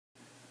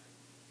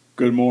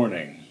Good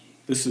morning.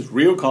 This is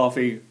real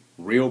coffee,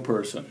 real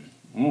person.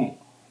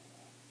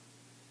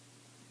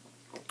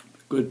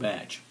 Good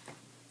batch.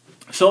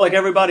 So like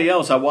everybody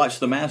else, I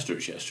watched the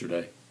Masters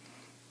yesterday.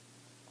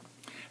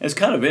 It's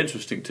kind of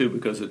interesting too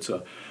because it's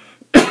a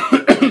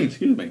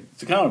excuse me,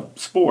 it's a kind of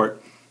sport.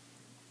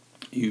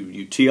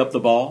 You tee up the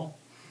ball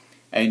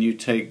and you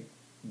take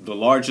the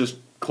largest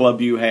club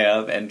you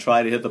have and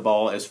try to hit the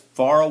ball as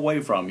far away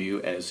from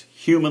you as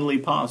humanly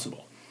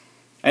possible.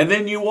 And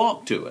then you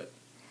walk to it.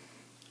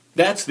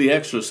 That's the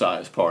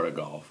exercise part of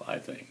golf, I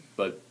think.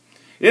 But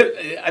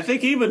I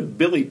think even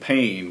Billy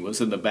Payne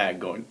was in the back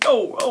going,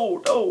 no,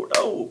 no, no,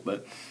 no.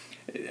 But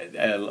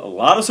a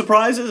lot of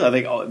surprises. I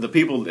think the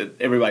people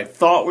that everybody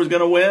thought was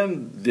going to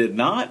win did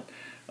not.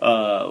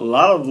 A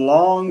lot of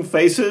long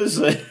faces,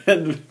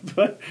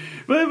 but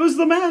it was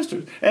the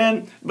Masters.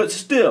 But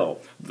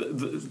still,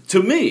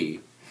 to me,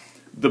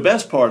 the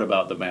best part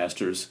about the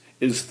Masters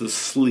is the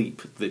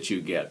sleep that you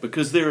get,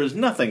 because there is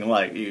nothing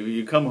like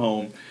you come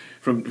home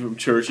from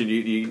church and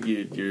you're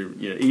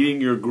eating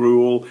your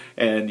gruel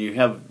and you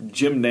have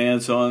Jim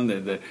Nance on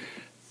and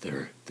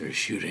they're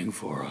shooting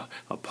for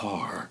a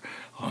par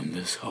on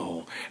this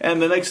hole,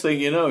 and the next thing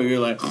you know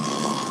you're like,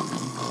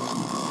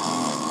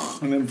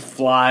 and then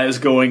flies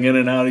going in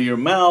and out of your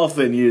mouth,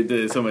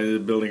 and somebody's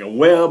building a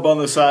web on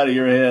the side of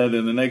your head,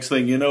 and the next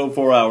thing you know,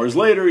 4 hours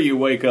later, you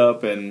wake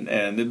up and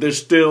they're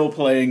still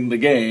playing the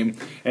game,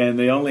 and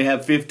they only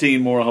have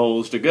 15 more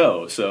holes to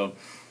go. So,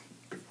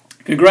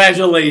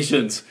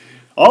 congratulations.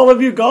 All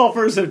of you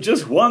golfers have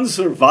just won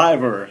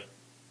Survivor.